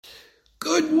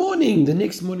Good morning. The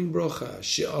next morning bracha.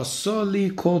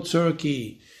 She'asali kol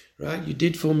tzorki. Right? You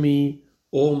did for me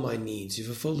all my needs. You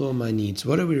fulfilled all my needs.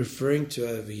 What are we referring to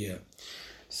over here?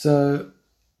 So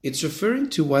it's referring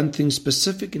to one thing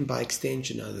specific and by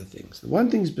extension other things. The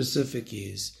one thing specific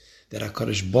is that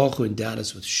HaKadosh Baruch Hu endowed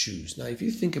us with shoes. Now, if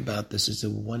you think about this, it's a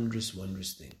wondrous,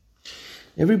 wondrous thing.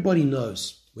 Everybody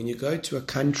knows when you go to a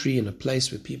country and a place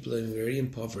where people are very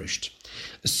impoverished,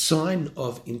 a sign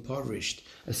of impoverished,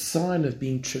 a sign of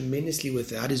being tremendously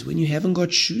without is when you haven't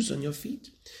got shoes on your feet.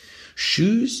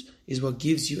 Shoes is what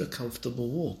gives you a comfortable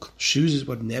walk. Shoes is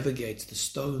what navigates the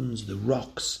stones, the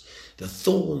rocks, the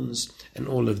thorns, and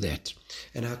all of that.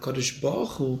 And HaKadosh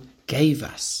Baruch Hu gave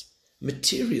us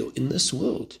material in this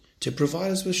world to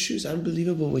provide us with shoes.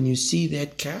 Unbelievable when you see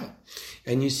that cow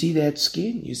and you see that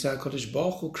skin. You say HaKadosh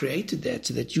Baruch Hu created that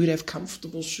so that you would have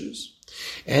comfortable shoes.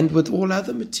 And with all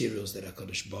other materials that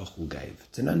HaKadosh Baruch Hu gave.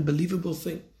 It's an unbelievable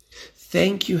thing.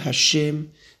 Thank you,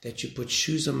 Hashem, that you put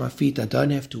shoes on my feet. I don't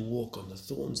have to walk on the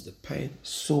thorns, the pain,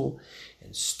 sore,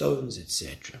 and stones,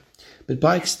 etc. But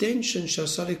by extension,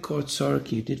 Shasali Kor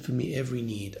Tzorki, you did for me every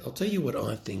need. I'll tell you what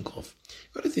I think of.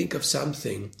 You've got to think of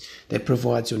something that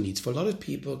provides your needs. For a lot of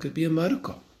people, it could be a motor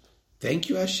car. Thank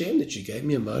you, Hashem, that you gave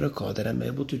me a motor car that I'm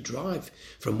able to drive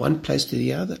from one place to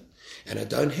the other. And I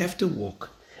don't have to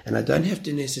walk. And I don't have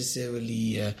to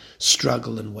necessarily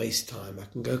struggle and waste time. I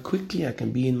can go quickly. I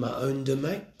can be in my own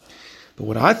domain. But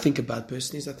what I think about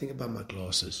personally is I think about my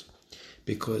glasses.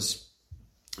 Because,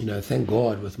 thank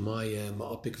God with my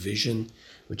myopic vision,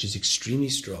 which is extremely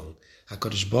strong,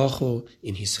 HaKadosh Baruch Hu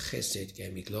in His chesed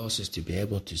gave me glasses to be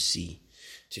able to see,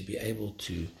 to be able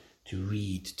to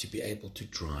read, to be able to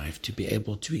drive, to be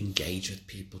able to engage with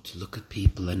people, to look at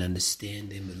people and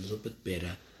understand them a little bit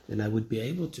better than I would be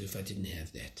able to if I didn't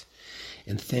have that.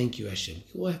 And thank you, Hashem.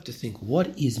 You all have to think,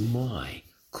 what is my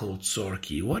kol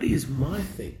tzorki? What is my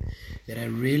thing that I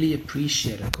really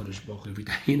appreciate HaKadosh Baruch Hu every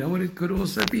day? You know what? It could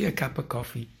also be a cup of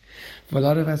coffee. For a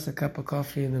lot of us, a cup of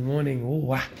coffee in the morning, oh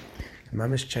wow, it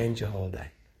must change your whole day.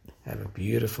 Have a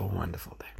beautiful, wonderful day.